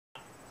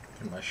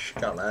knocking my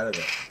skull out of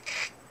it.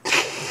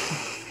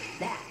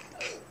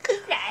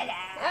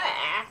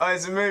 Oh,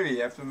 it's a movie.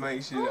 You have to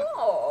make sure.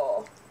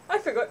 Oh, I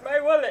forgot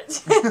my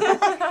wallet.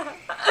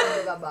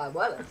 I got my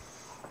wallet.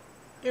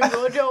 You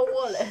got your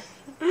wallet.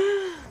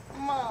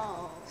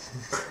 Mom.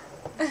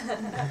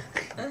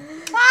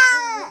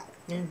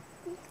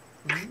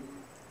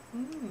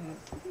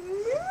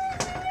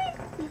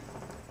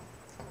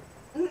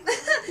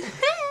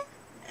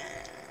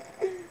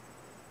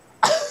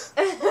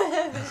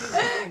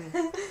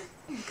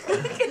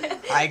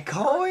 I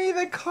call you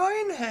the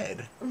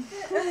Conehead.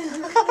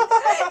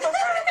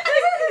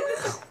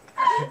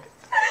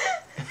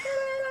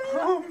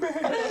 Oh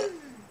man.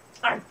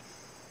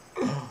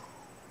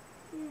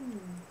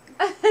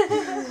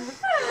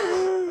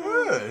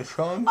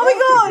 Oh my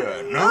god!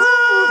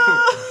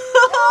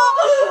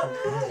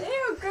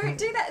 Ew, go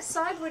do that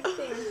sideward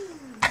thing.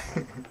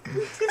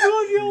 It's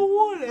on your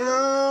wallet.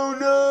 Oh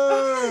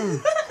no!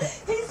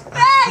 He's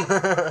back!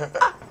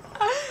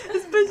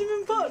 It's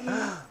Benjamin Button.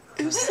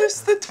 Is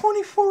this the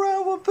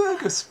 24-hour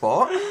burger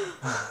spot?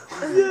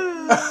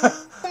 Yeah.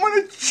 I want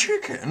a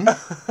chicken.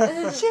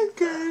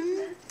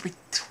 Chicken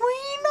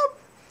between a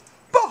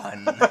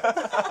bun.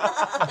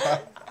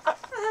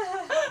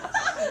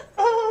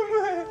 Oh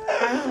man!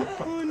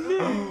 Oh no.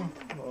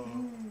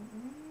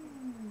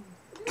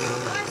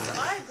 Nice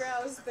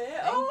eyebrows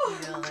there. Oh,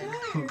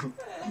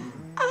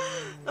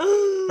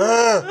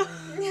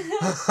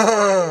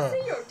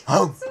 see your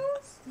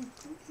tonsils?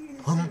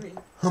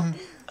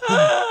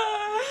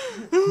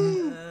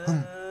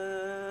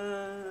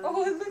 Oh,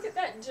 look at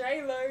that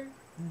J-Lo.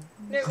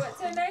 No,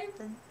 what's her name?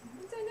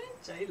 What's her name?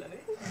 J-Lo.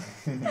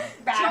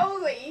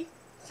 Jolie.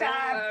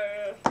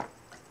 J-Lo.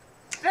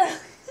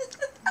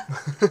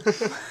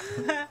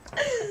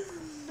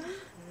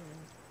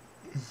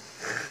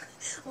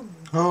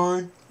 Hi.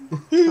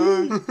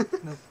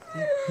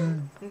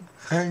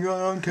 Hang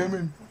on, I'm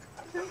coming.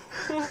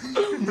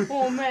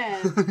 Oh man.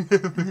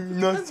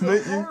 Nice to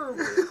meet you.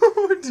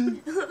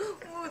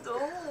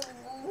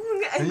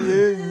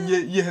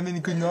 You having a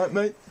good night,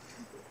 mate?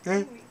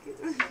 Eh?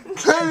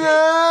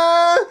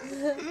 Hello!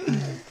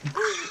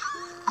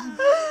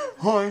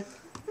 Hi.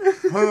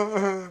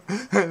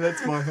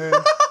 That's my hand.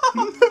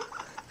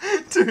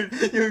 Dude,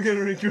 you're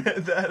gonna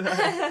regret that.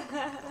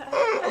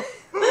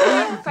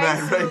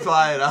 Man,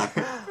 replay it.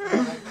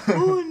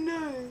 Oh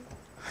no.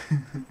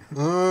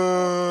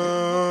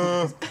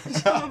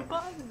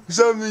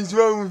 Something's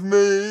wrong with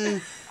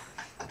me.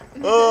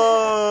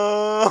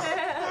 Oh,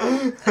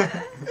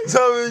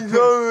 something's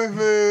wrong with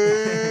me.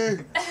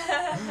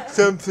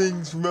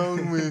 Something's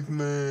wrong with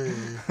me.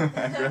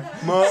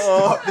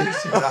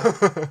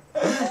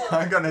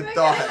 I'm gonna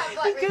die.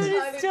 You're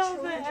gonna stop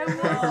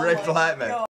it. Red flag, man.